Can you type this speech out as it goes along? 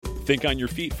Think on your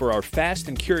feet for our Fast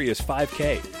and Curious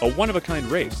 5K, a one-of-a-kind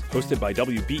race hosted by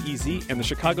WBEZ and the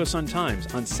Chicago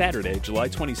Sun-Times on Saturday, July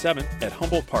 27th at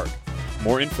Humboldt Park.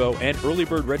 More info and early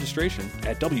bird registration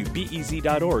at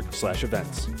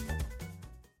wbez.org/events.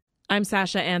 I'm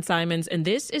Sasha Ann Simons, and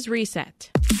this is Reset.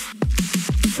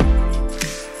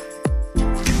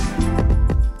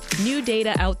 New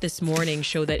data out this morning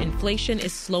show that inflation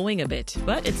is slowing a bit,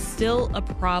 but it's still a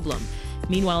problem.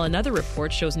 Meanwhile, another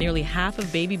report shows nearly half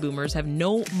of baby boomers have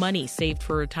no money saved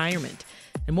for retirement.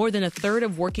 And more than a third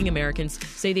of working Americans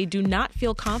say they do not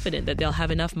feel confident that they'll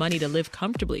have enough money to live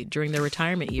comfortably during their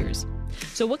retirement years.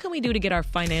 So what can we do to get our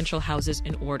financial houses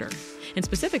in order? And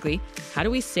specifically, how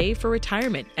do we save for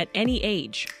retirement at any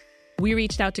age? We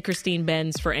reached out to Christine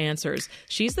Benz for answers.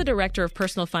 She's the director of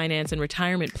personal finance and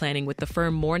retirement planning with the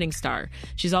firm Morningstar.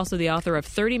 She's also the author of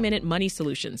 30-Minute Money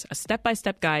Solutions, a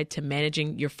step-by-step guide to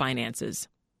managing your finances.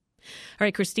 All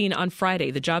right, Christine, on Friday,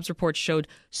 the jobs report showed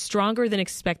stronger than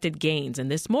expected gains.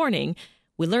 And this morning,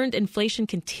 we learned inflation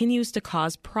continues to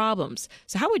cause problems.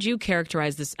 So how would you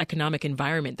characterize this economic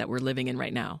environment that we're living in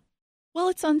right now? Well,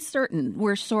 it's uncertain.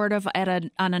 We're sort of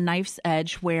on a knife's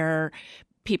edge where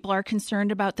people are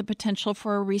concerned about the potential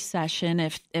for a recession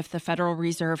if the Federal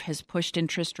Reserve has pushed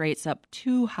interest rates up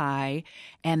too high,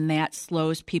 and that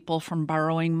slows people from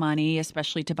borrowing money,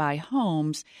 especially to buy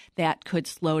homes. That could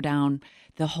slow down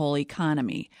the whole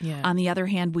economy. Yeah. On the other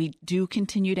hand, we do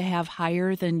continue to have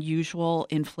higher than usual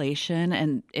inflation,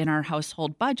 and in our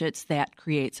household budgets, that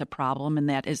creates a problem, and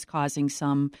that is causing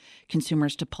some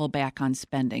consumers to pull back on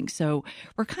spending. So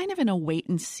we're kind of in a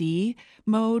wait-and-see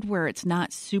mode where it's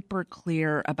not super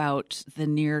clear about the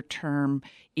near-term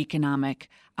economic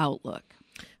outlook.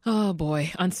 Oh,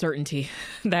 boy, uncertainty,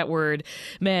 that word.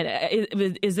 Man,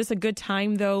 is this a good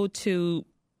time, though, to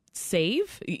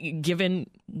save, given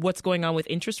what's going on with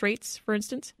interest rates, for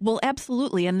instance? Well,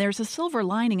 absolutely. And there's a silver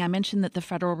lining. I mentioned that the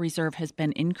Federal Reserve has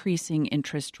been increasing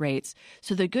interest rates.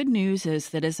 So the good news is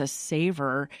that as a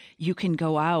saver, you can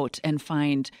go out and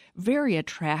find very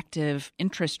attractive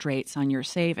interest rates on your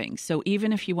savings. So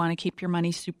even if you want to keep your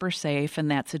money super safe, and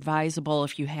that's advisable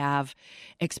if you have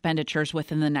expenditures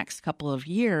within the next couple of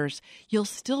years, you'll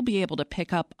still be able to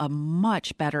pick up a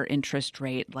much better interest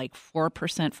rate, like 4%,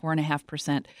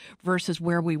 4.5%, versus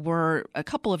where we were a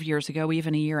couple of years ago,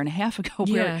 even a year and a half ago,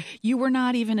 where you were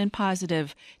not even in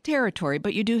positive territory.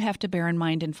 But you do have to bear in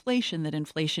mind that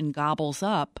inflation gobbles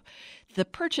up the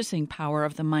purchasing power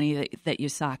of the money that you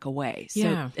sock away.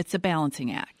 So it's a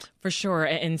balancing act. For sure.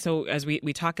 And so as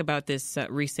we talk about this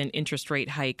recent interest rate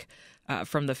hike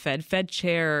from the Fed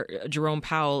Chair Jerome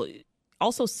Powell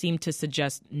also seemed to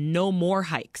suggest no more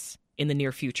hikes in the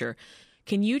near future.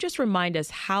 Can you just remind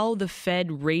us how the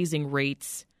Fed raising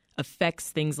rates affects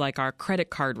things like our credit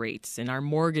card rates and our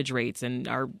mortgage rates and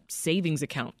our savings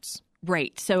accounts?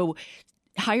 Right. So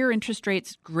higher interest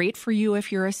rates, great for you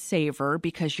if you're a saver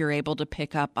because you're able to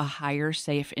pick up a higher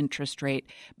safe interest rate.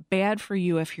 Bad for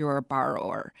you if you're a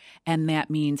borrower. And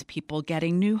that means people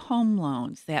getting new home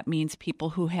loans. That means people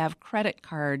who have credit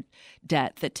card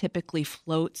debt that typically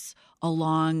floats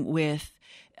along with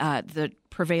the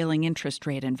prevailing interest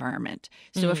rate environment.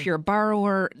 So if you're a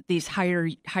borrower, these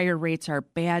higher rates are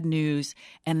bad news,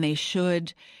 and they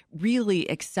should really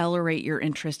accelerate your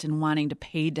interest in wanting to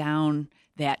pay down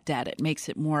that debt. It makes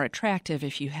it more attractive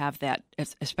if you have that,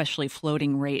 especially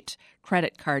floating rate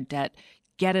credit card debt.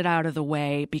 Get it out of the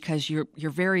way because you're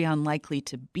very unlikely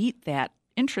to beat that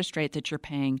interest rate that you're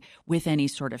paying with any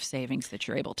sort of savings that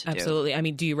you're able to do. Absolutely. I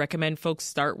mean, do you recommend folks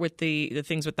start with the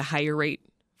things with the higher rate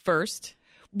first?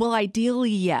 Well,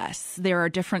 ideally, yes. There are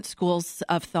different schools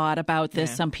of thought about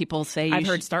this. Some people say I've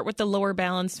heard start with the lower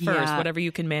balance first, Yeah. whatever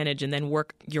you can manage, and then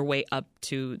work your way up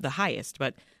to the highest.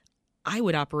 But I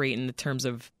would operate in the terms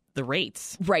of the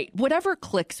rates. Right. Whatever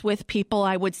clicks with people,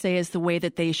 I would say, is the way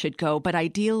that they should go. But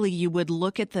ideally, you would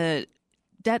look at the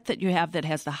debt that you have that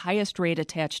has the highest rate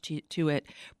attached to it,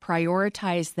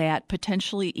 prioritize that,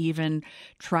 potentially even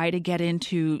try to get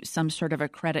into some sort of a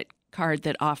credit card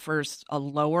that offers a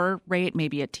lower rate,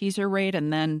 maybe a teaser rate,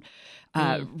 and then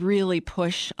really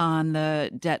push on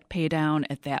the debt pay down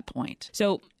at that point.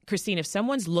 So, Christine, if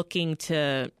someone's looking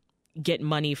to get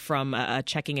money from a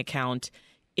checking account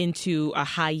into a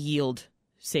high yield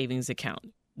savings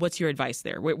account, what's your advice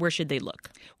there? Where should they look?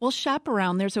 Well, shop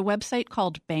around. There's a website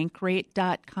called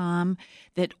bankrate.com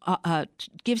that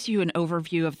gives you an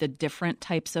overview of the different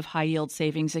types of high-yield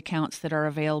savings accounts that are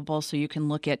available. So you can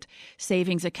look at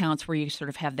savings accounts where you sort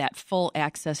of have that full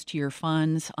access to your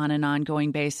funds on an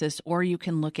ongoing basis, or you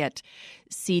can look at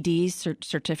CDs,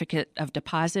 certificate of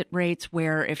deposit rates,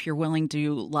 where if you're willing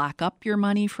to lock up your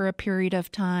money for a period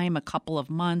of time, a couple of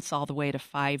months, all the way to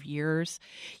 5 years,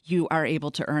 you are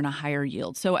able to earn a higher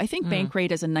yield. So I think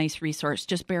Bankrate is a nice resource.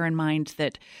 Just bear in mind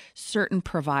that certain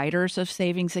providers of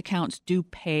savings accounts do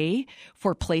pay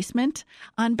for placement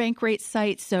on Bankrate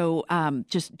sites. So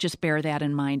just bear that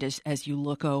in mind as you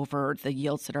look over the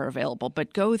yields that are available.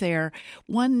 But go there.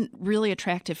 One really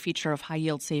attractive feature of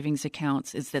high-yield savings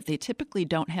accounts is that they typically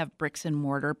don't have bricks and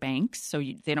mortar banks, so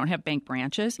they don't have bank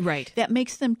branches. Right. That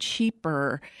makes them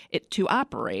cheaper to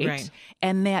operate, right.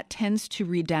 And that tends to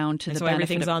redound to the so benefit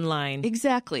everything's of, online.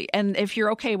 Exactly. And if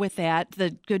you're okay with that,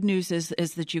 the good news is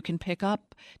that you can pick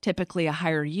up typically a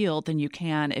higher yield than you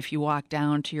can if you walk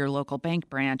down to your local bank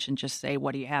branch and just say,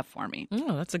 what do you have for me?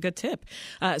 Oh, that's a good tip.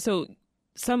 So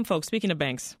some folks, speaking of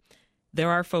banks, there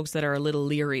are folks that are a little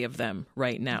leery of them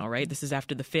right now, right? This is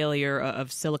after the failure of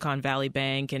Silicon Valley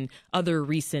Bank and other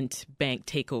recent bank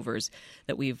takeovers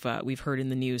that we've heard in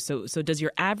the news. So does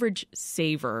your average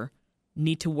saver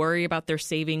need to worry about their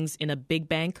savings in a big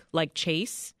bank like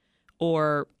Chase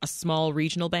or a small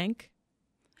regional bank?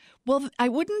 Well, I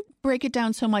wouldn't break it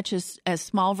down so much as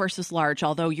small versus large,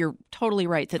 although you're totally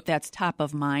right that that's top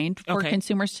of mind for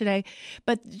consumers today.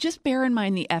 But just bear in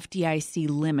mind the FDIC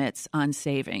limits on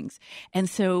savings. And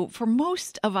so for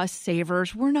most of us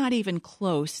savers, we're not even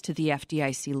close to the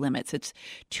FDIC limits. It's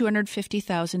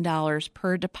 $250,000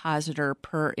 per depositor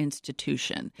per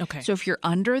institution. Okay. So if you're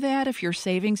under that, if your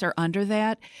savings are under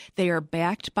that, they are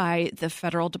backed by the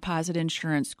Federal Deposit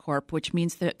Insurance Corp, which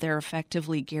means that they're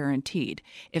effectively guaranteed.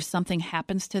 If something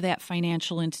happens to that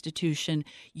financial institution,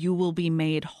 you will be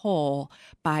made whole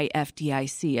by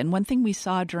FDIC. And one thing we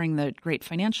saw during the great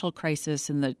financial crisis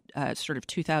in the sort of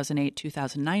 2008,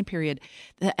 2009 period,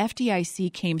 the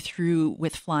FDIC came through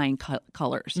with flying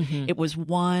colors. Mm-hmm. It was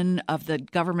one of the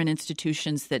government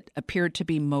institutions that appeared to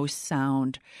be most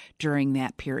sound during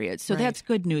that period. So that's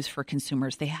good news for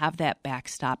consumers. They have that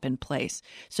backstop in place.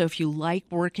 So if you like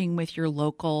working with your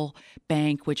local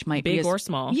bank, which might be big or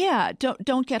small,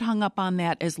 don't get hung up on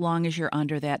that as long as you're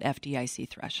under that FDIC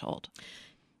threshold.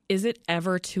 Is it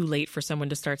ever too late for someone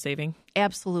to start saving?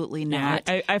 Absolutely not.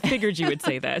 Yeah, I figured you would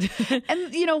say that.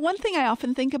 And, one thing I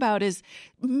often think about is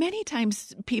many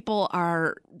times people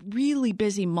are really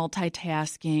busy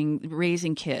multitasking,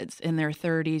 raising kids in their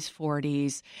 30s,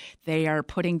 40s. They are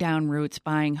putting down roots,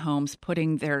 buying homes,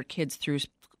 putting their kids through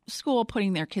school,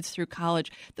 putting their kids through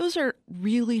college. Those are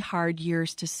really hard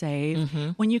years to save. Mm-hmm.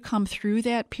 When you come through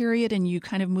that period and you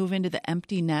kind of move into the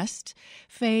empty nest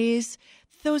phase,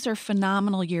 those are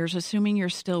phenomenal years, assuming you're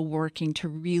still working to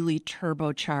really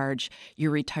turbocharge your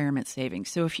retirement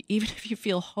savings. So even if you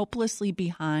feel hopelessly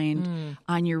behind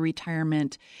on your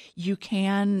retirement, you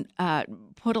can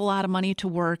put a lot of money to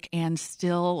work and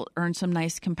still earn some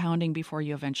nice compounding before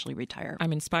you eventually retire.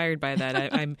 I'm inspired by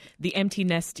that. I'm the empty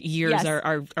nest years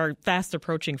are fast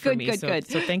approaching for me. So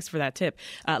thanks for that tip.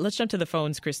 Let's jump to the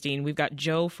phones, Christine. We've got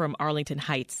Joe from Arlington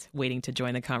Heights waiting to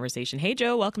join the conversation. Hey,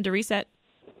 Joe, welcome to Reset.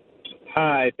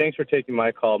 Hi, thanks for taking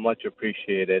my call. Much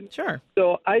appreciated. Sure.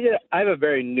 So I have a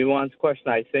very nuanced question,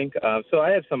 I think. So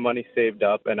I have some money saved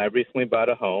up, and I recently bought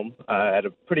a home at a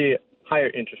pretty higher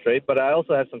interest rate, but I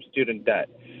also have some student debt.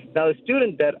 Now, the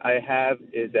student debt I have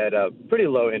is at a pretty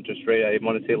low interest rate. I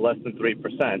want to say less than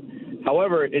 3%.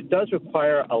 However, it does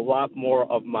require a lot more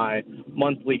of my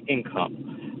monthly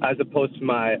income as opposed to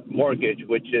my mortgage,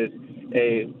 which is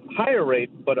a higher rate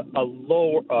but a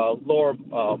lower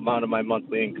amount of my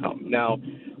monthly income. Now,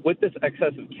 with this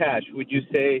excessive cash, would you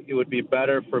say it would be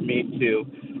better for me to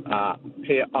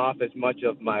pay off as much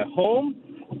of my home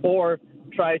or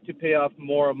try to pay off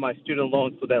more of my student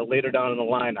loans so that later down in the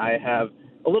line I have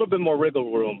a little bit more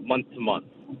wiggle room month to month?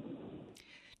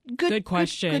 Good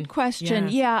question. Good question.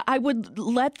 Yeah, I would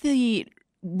let the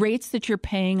rates that you're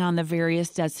paying on the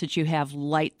various debts that you have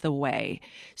light the way.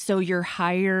 So your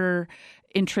higher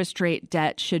interest rate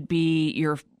debt should be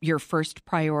your first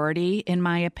priority, in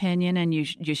my opinion, and you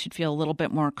should feel a little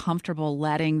bit more comfortable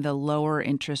letting the lower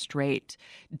interest rate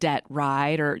debt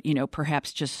ride, or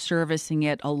perhaps just servicing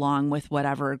it along with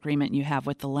whatever agreement you have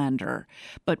with the lender.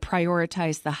 But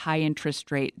prioritize the high interest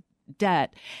rate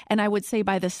debt. And I would say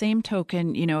by the same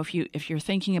token, if you're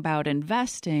thinking about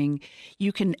investing,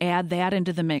 you can add that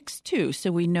into the mix too.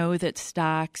 So we know that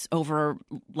stocks over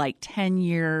like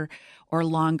 10-year or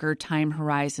longer time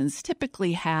horizons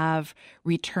typically have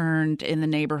returned in the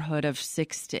neighborhood of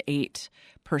 6 to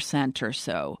 8% or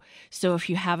so. So if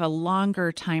you have a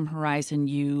longer time horizon,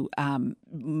 you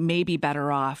may be better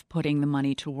off putting the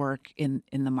money to work in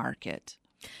the market.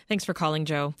 Thanks for calling,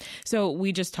 Joe. So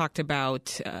we just talked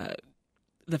about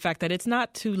the fact that it's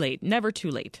not too late, never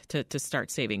too late to start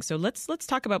saving. So let's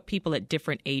talk about people at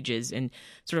different ages and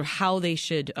sort of how they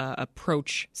should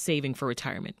approach saving for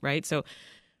retirement, right? So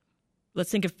let's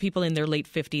think of people in their late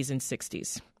 50s and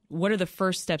 60s. What are the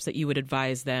first steps that you would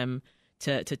advise them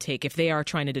to take if they are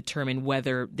trying to determine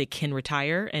whether they can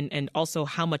retire and also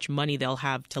how much money they'll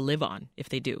have to live on if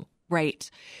they do?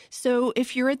 Right. So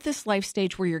if you're at this life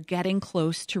stage where you're getting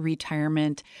close to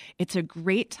retirement, it's a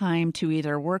great time to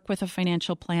either work with a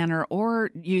financial planner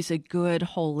or use a good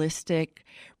holistic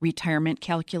retirement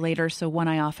calculator. So one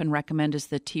I often recommend is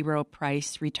the T. Rowe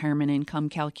Price Retirement Income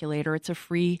Calculator. It's a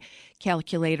free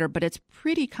calculator, but it's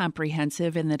pretty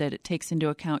comprehensive in that it takes into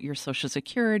account your Social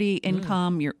Security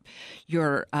income,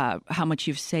 your how much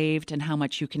you've saved and how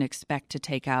much you can expect to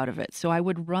take out of it. So I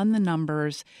would run the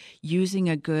numbers using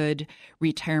a good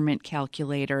retirement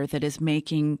calculator that is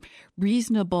making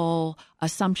reasonable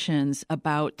assumptions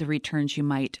about the returns you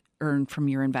might earn from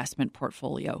your investment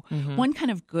portfolio. One kind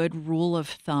of good rule of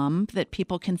thumb that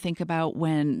people can think about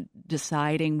when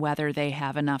deciding whether they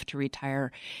have enough to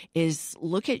retire is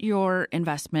look at your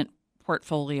investment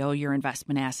portfolio, your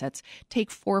investment assets,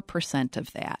 take 4%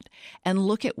 of that and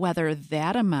look at whether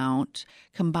that amount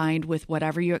combined with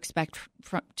whatever you expect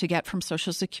to get from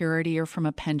Social Security or from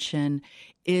a pension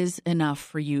is enough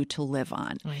for you to live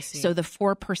on. I see. So the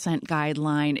 4%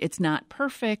 guideline, it's not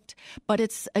perfect, but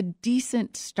it's a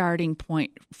decent starting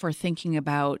point for thinking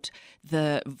about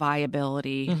the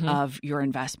viability of your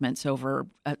investments over,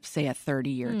 say, a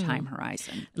 30-year time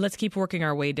horizon. Let's keep working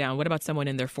our way down. What about someone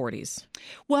in their 40s?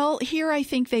 Well, here I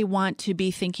think they want to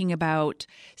be thinking about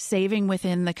saving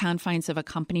within the confines of a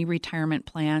company retirement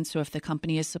plan. So if the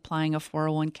company is supplying a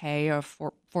 401k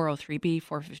or 403b,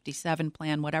 457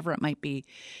 plan, whatever it might be,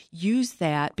 use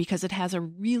that because it has a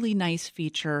really nice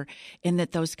feature in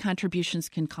that those contributions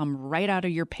can come right out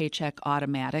of your paycheck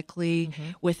automatically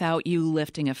without you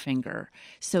lifting a finger.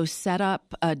 So set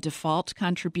up a default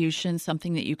contribution,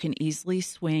 something that you can easily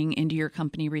swing into your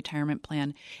company retirement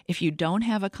plan. If you don't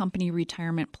have a company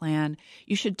retirement plan,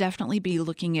 you should definitely be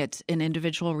looking at an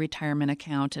individual retirement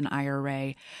account, an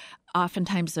IRA.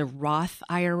 Oftentimes, a Roth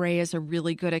IRA is a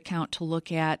really good account to look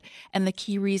at. And the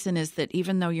key reason is that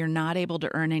even though you're not able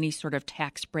to earn any sort of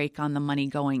tax break on the money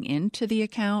going into the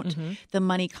account, the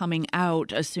money coming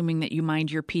out, assuming that you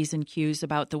mind your P's and Q's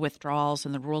about the withdrawals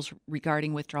and the rules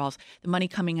regarding withdrawals, the money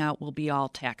coming out will be all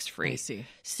tax-free. I see.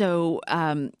 So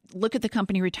look at the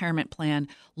company retirement plan,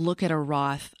 look at a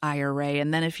Roth IRA.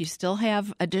 And then if you still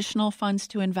have additional funds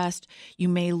to invest, you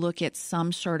may look at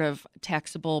some sort of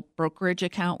taxable brokerage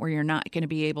account where you're not going to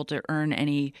be able to earn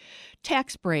any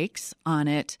tax breaks on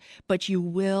it, but you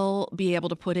will be able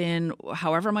to put in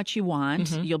however much you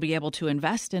want. You'll be able to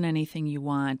invest in anything you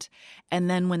want. And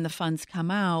then when the funds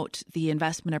come out, the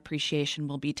investment appreciation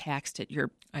will be taxed at your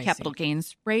capital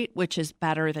gains rate, which is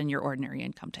better than your ordinary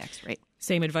income tax rate.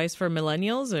 Same advice for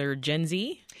millennials or Gen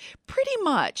Z? Pretty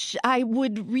much. I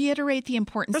would reiterate the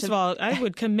importance First of all, I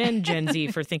would commend Gen Z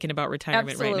for thinking about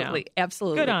retirement right now.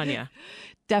 Absolutely. Good on you.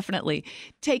 Definitely.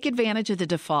 Take advantage of the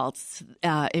defaults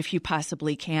if you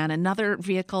possibly can. Another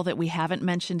vehicle that we haven't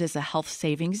mentioned is a health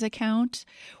savings account,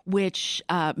 which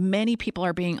many people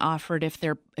are being offered if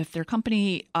their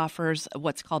company offers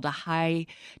what's called a high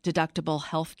deductible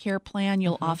health care plan.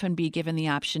 You'll often be given the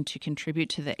option to contribute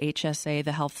to the HSA,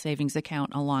 the health savings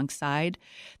account, alongside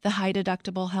the high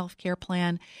deductible health care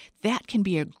plan. That can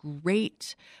be a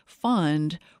great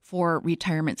fund for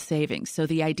retirement savings. So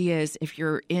the idea is if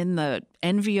you're in the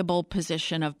enviable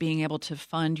position of being able to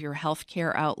fund your health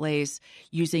care outlays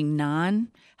using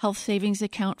non-health savings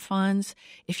account funds,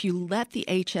 if you let the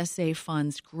HSA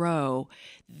funds grow,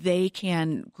 they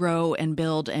can grow and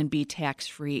build and be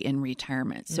tax-free in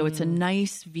retirement. So it's a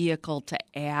nice vehicle to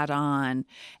add on,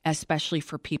 especially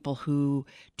for people who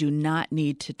do not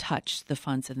need to touch the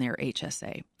funds in their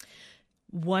HSA.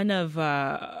 One of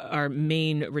our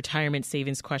main retirement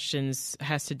savings questions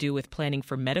has to do with planning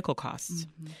for medical costs.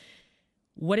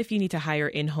 What if you need to hire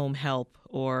in-home help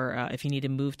or if you need to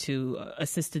move to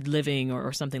assisted living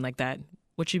or something like that?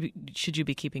 What should you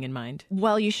be keeping in mind?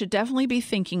 Well, you should definitely be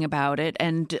thinking about it,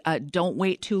 and don't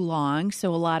wait too long.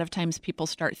 So a lot of times people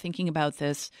start thinking about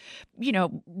this,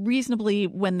 reasonably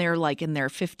when they're like in their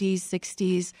 50s,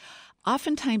 60s.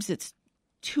 Oftentimes it's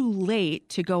too late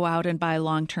to go out and buy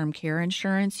long-term care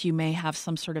insurance. You may have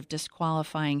some sort of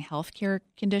disqualifying health care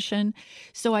condition.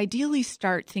 So ideally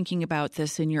start thinking about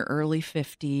this in your early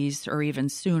 50s or even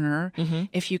sooner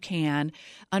if you can.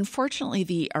 Unfortunately,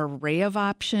 the array of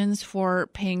options for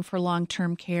paying for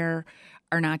long-term care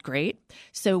are not great.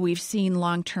 So we've seen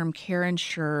long-term care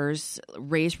insurers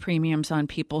raise premiums on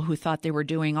people who thought they were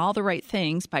doing all the right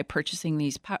things by purchasing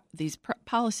these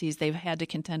policies. They've had to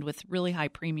contend with really high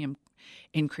premium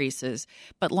increases.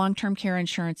 But long-term care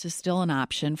insurance is still an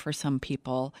option for some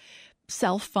people.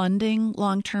 Self-funding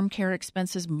long-term care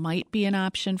expenses might be an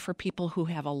option for people who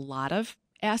have a lot of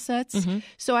assets.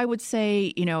 So I would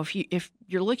say, if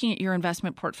you're looking at your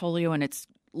investment portfolio and it's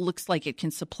looks like it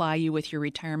can supply you with your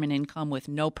retirement income with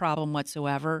no problem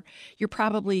whatsoever, you're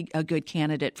probably a good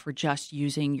candidate for just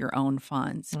using your own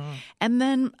funds. And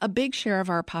then a big share of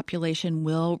our population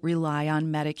will rely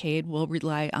on Medicaid, will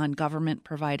rely on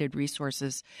government-provided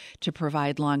resources to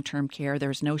provide long-term care.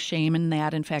 There's no shame in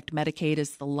that. In fact, Medicaid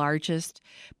is the largest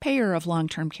payer of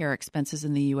long-term care expenses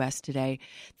in the U.S. today.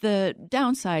 The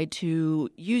downside to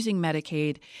using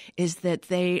Medicaid is that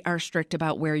they are strict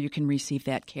about where you can receive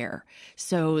that care.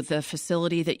 So the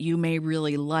facility that you may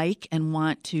really like and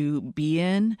want to be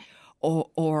in,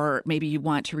 or maybe you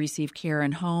want to receive care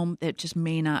in home, that just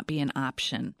may not be an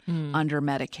option under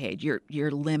Medicaid.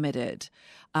 You're limited.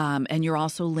 And you're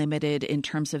also limited in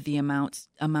terms of the amount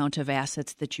of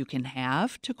assets that you can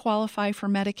have to qualify for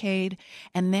Medicaid.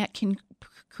 And that can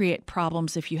create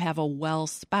problems if you have a well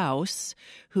spouse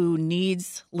who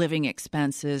needs living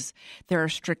expenses. There are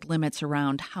strict limits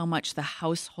around how much the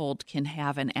household can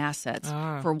have in assets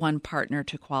for one partner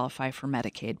to qualify for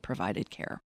Medicaid provided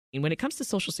care. When it comes to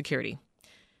Social Security,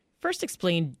 first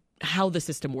explain how the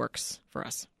system works for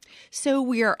us. So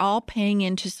we are all paying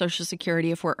into Social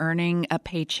Security if we're earning a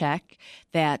paycheck.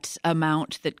 That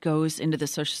amount that goes into the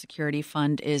Social Security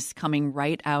fund is coming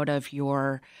right out of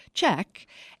your check.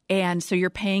 And so you're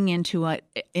paying into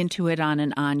it on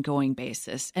an ongoing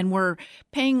basis. And we're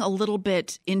paying a little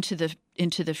bit into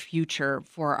the future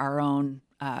for our own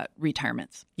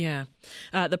retirements. Yeah.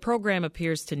 The program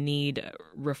appears to need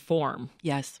reform.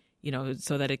 Yes.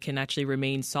 So that it can actually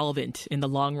remain solvent in the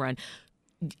long run.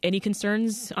 Any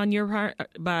concerns on your part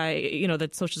that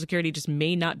Social Security just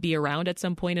may not be around at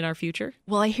some point in our future?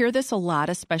 Well, I hear this a lot,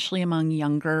 especially among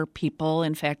younger people.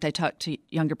 In fact, I talk to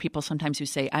younger people sometimes who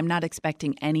say, I'm not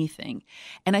expecting anything.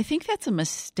 And I think that's a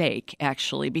mistake,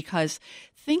 actually, because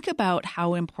think about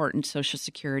how important Social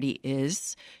Security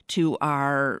is to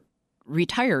our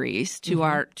retirees,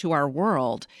 to our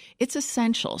world. It's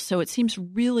essential. So it seems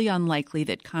really unlikely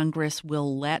that Congress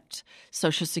will let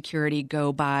Social Security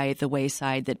go by the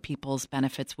wayside, that people's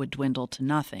benefits would dwindle to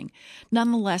nothing.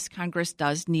 Nonetheless, Congress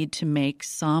does need to make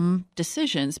some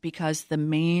decisions because the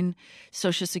main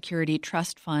Social Security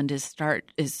trust fund is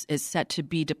set to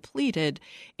be depleted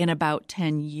in about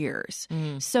 10 years.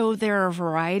 So there are a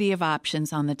variety of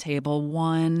options on the table.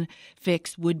 One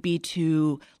fix would be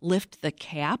to lift the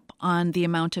cap on the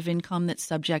amount of income that's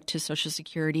subject to Social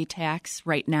Security tax.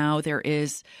 Right now, there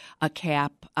is a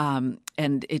cap, and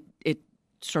it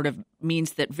sort of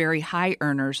means that very high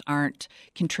earners aren't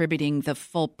contributing the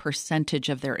full percentage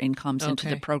of their incomes into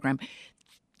the program.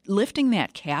 Lifting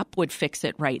that cap would fix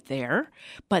it right there,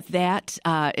 but that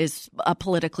is a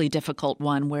politically difficult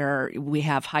one where we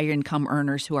have high income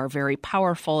earners who are very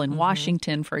powerful in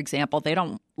Washington, for example. They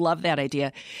don't love that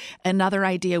idea. Another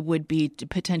idea would be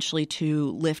potentially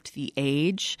to lift the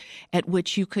age at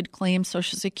which you could claim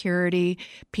Social Security.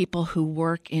 People who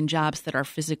work in jobs that are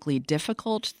physically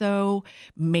difficult, though,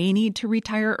 may need to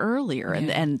retire earlier.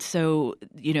 Yeah. And so,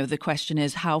 the question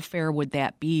is, how fair would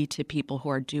that be to people who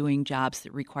are doing jobs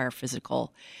that require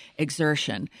physical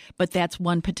exertion? But that's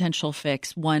one potential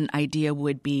fix. One idea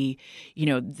would be,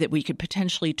 that we could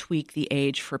potentially tweak the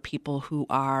age for people who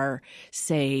are,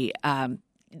 say,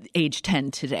 age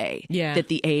 10 today, that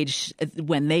the age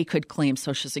when they could claim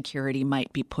Social Security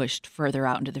might be pushed further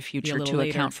out into the future to later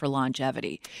account for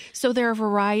longevity. So there are a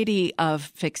variety of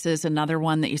fixes. Another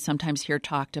one that you sometimes hear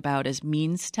talked about is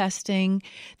means testing,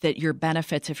 that your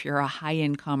benefits, if you're a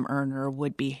high-income earner,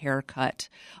 would be haircut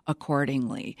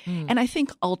accordingly. And I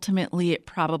think ultimately it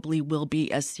probably will be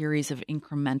a series of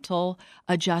incremental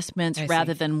adjustments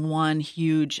rather than one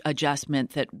huge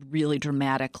adjustment that really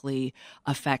dramatically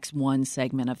affects one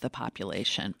segment of the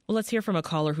population. Well, let's hear from a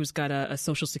caller who's got a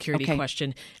Social Security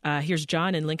question. Here's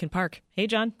John in Lincoln Park. Hey,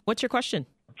 John, what's your question?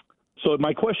 So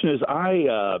my question is,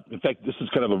 in fact, this is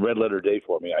kind of a red letter day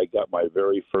for me. I got my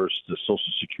very first Social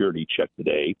Security check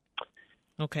today.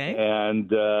 Okay.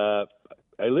 And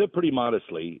I live pretty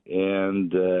modestly,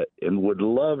 and would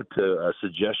love a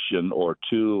suggestion or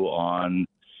two on,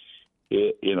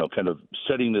 kind of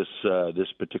setting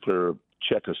this particular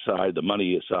check aside, the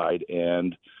money aside,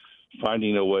 and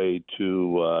finding a way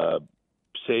to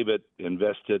save it,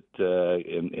 invest it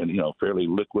in fairly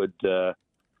liquid,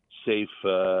 safe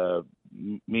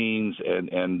means,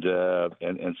 and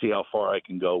see how far I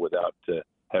can go without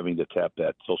having to tap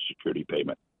that Social Security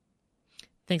payment.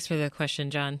 Thanks for the question,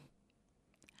 John.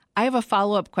 I have a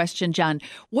follow-up question, John.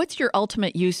 What's your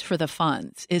ultimate use for the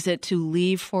funds? Is it to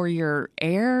leave for your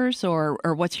heirs, or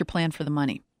what's your plan for the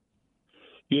money?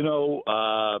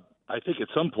 I think at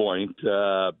some point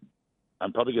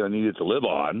I'm probably going to need it to live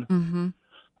on. Mm-hmm.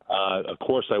 Of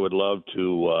course, I would love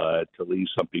to leave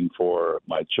something for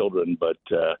my children, but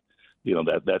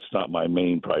that's not my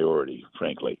main priority,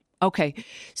 frankly. Okay.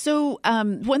 So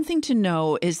one thing to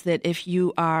know is that if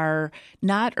you are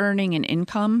not earning an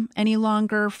income any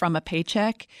longer from a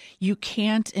paycheck, you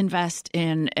can't invest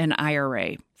in an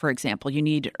IRA, for example. You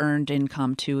need earned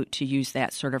income to use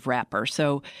that sort of wrapper.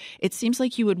 So it seems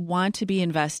like you would want to be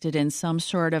invested in some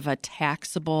sort of a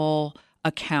taxable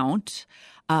account,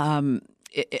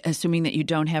 assuming that you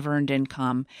don't have earned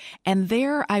income. And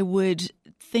there I would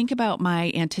think about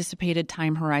my anticipated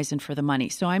time horizon for the money.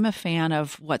 So I'm a fan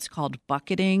of what's called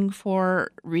bucketing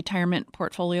for retirement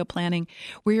portfolio planning,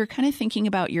 where you're kind of thinking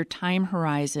about your time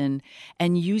horizon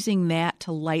and using that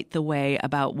to light the way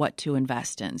about what to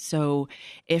invest in. So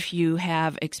if you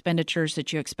have expenditures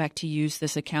that you expect to use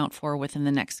this account for within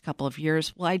the next couple of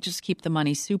years, well, I just keep the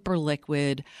money super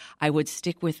liquid. I would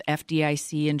stick with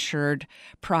FDIC insured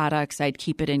products. I'd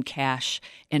keep it in cash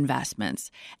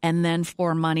investments. And then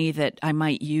for money that I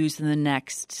might use in the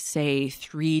next, say,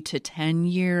 3 to 10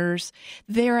 years,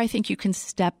 there I think you can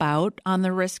step out on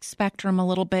the risk spectrum a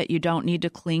little bit. You don't need to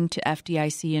cling to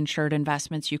FDIC insured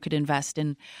investments. You could invest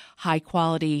in high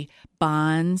quality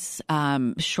bonds,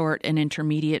 short and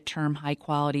intermediate term high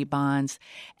quality bonds.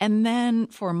 And then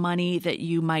for money that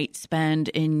you might spend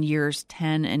in years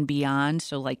 10 and beyond,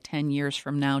 so like 10 years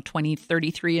from now,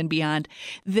 2033 and beyond,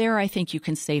 there I think you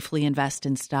can safely invest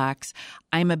in stocks.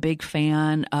 I'm a big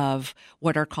fan of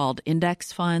what are called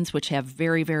index funds, which have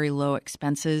very, very low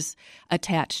expenses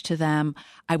attached to them.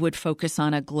 I would focus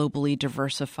on a globally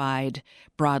diversified,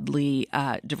 broadly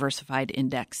diversified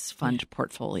index fund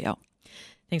portfolio.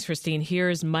 Thanks, Christine.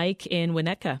 Here's Mike in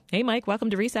Winnetka. Hey, Mike, welcome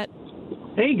to Reset.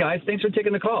 Hey, guys. Thanks for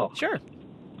taking the call. Sure.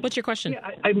 What's your question? Yeah,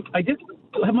 I did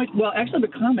have actually the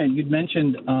comment you'd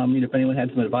mentioned, if anyone had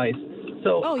some advice.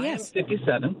 So yes. I'm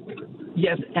 57.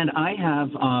 Yes, and I have,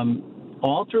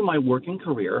 all through my working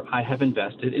career, I have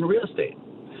invested in real estate.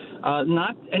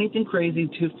 Not anything crazy,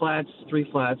 2 flats, 3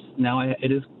 flats. Now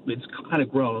it's kind of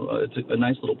grown. It's a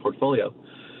nice little portfolio.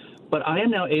 But I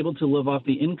am now able to live off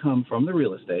the income from the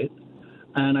real estate,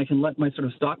 and I can let my sort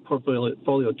of stock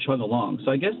portfolio chug along.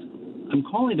 So I guess I'm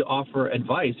calling to offer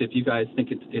advice if you guys think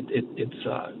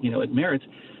it merits.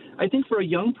 I think for a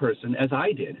young person, as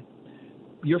I did,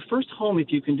 your first home, if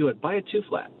you can do it, buy a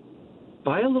 2-flat.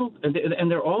 Buy a little,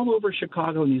 and they're all over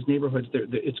Chicago in these neighborhoods.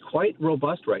 It's quite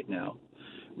robust right now.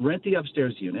 Rent the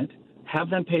upstairs unit, have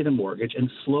them pay the mortgage, and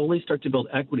slowly start to build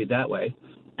equity that way.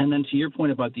 And then to your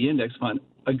point about the index fund,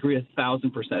 agree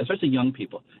 1,000%, especially young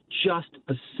people. Just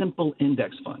a simple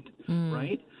index fund,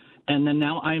 right? And then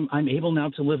now I'm able now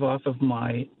to live off of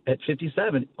at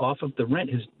 57, off of the rent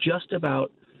is just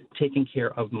about taking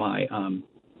care of my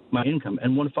my income.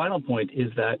 And one final point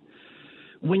is that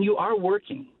when you are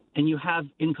working and you have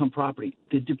income property,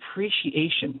 the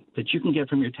depreciation that you can get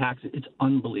from your taxes, it's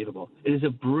unbelievable. It is a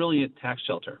brilliant tax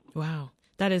shelter. Wow.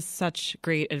 That is such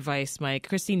great advice, Mike.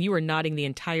 Christine, you were nodding the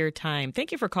entire time.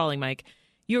 Thank you for calling, Mike.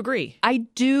 You agree? I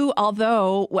do,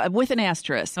 although with an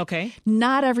asterisk. Okay.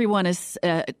 Not everyone is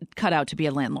cut out to be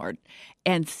a landlord.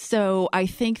 And so I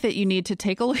think that you need to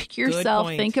take a look at yourself,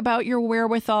 think about your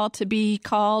wherewithal to be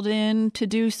called in to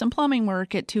do some plumbing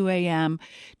work at 2 a.m.,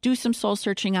 do some soul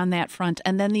searching on that front.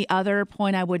 And then the other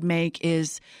point I would make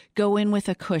is go in with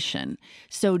a cushion.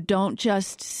 So don't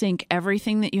just sink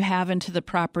everything that you have into the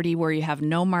property where you have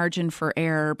no margin for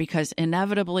error, because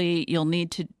inevitably you'll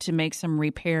need to make some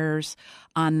repairs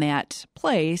on that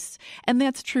place. And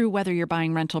that's true whether you're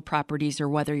buying rental properties or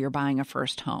whether you're buying a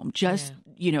first home. Just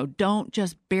don't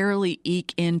just barely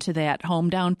eke into that home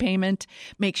down payment.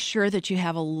 Make sure that you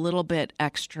have a little bit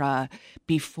extra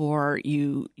before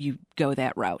you go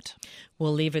that route.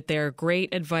 We'll leave it there.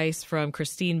 Great advice from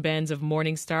Christine Benz of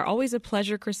Morningstar. Always a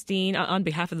pleasure, Christine. On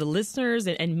behalf of the listeners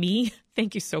and me,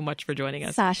 thank you so much for joining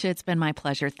us. Sasha, it's been my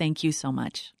pleasure. Thank you so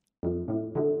much.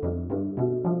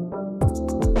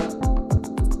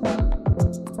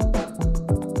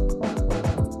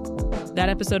 That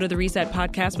episode of the Reset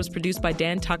Podcast was produced by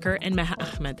Dan Tucker and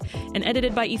Meha Ahmed and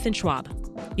edited by Ethan Schwab.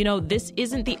 This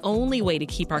isn't the only way to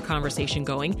keep our conversation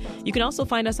going. You can also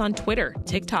find us on Twitter,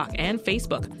 TikTok, and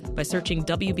Facebook by searching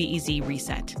WBEZ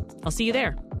Reset. I'll see you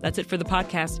there. That's it for the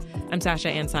podcast. I'm Sasha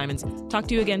Ann Simons. Talk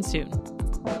to you again soon.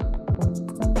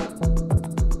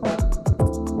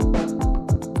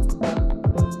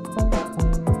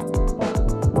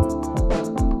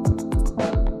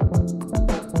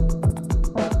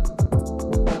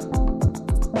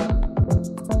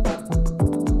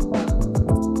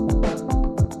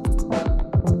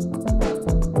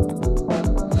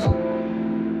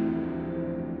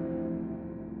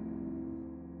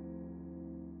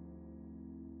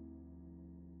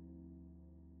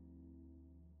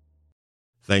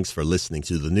 Thanks for listening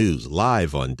to the news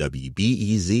live on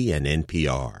WBEZ and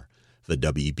NPR. The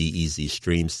WBEZ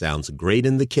stream sounds great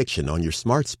in the kitchen on your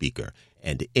smart speaker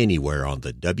and anywhere on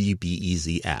the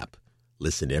WBEZ app.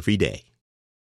 Listen every day.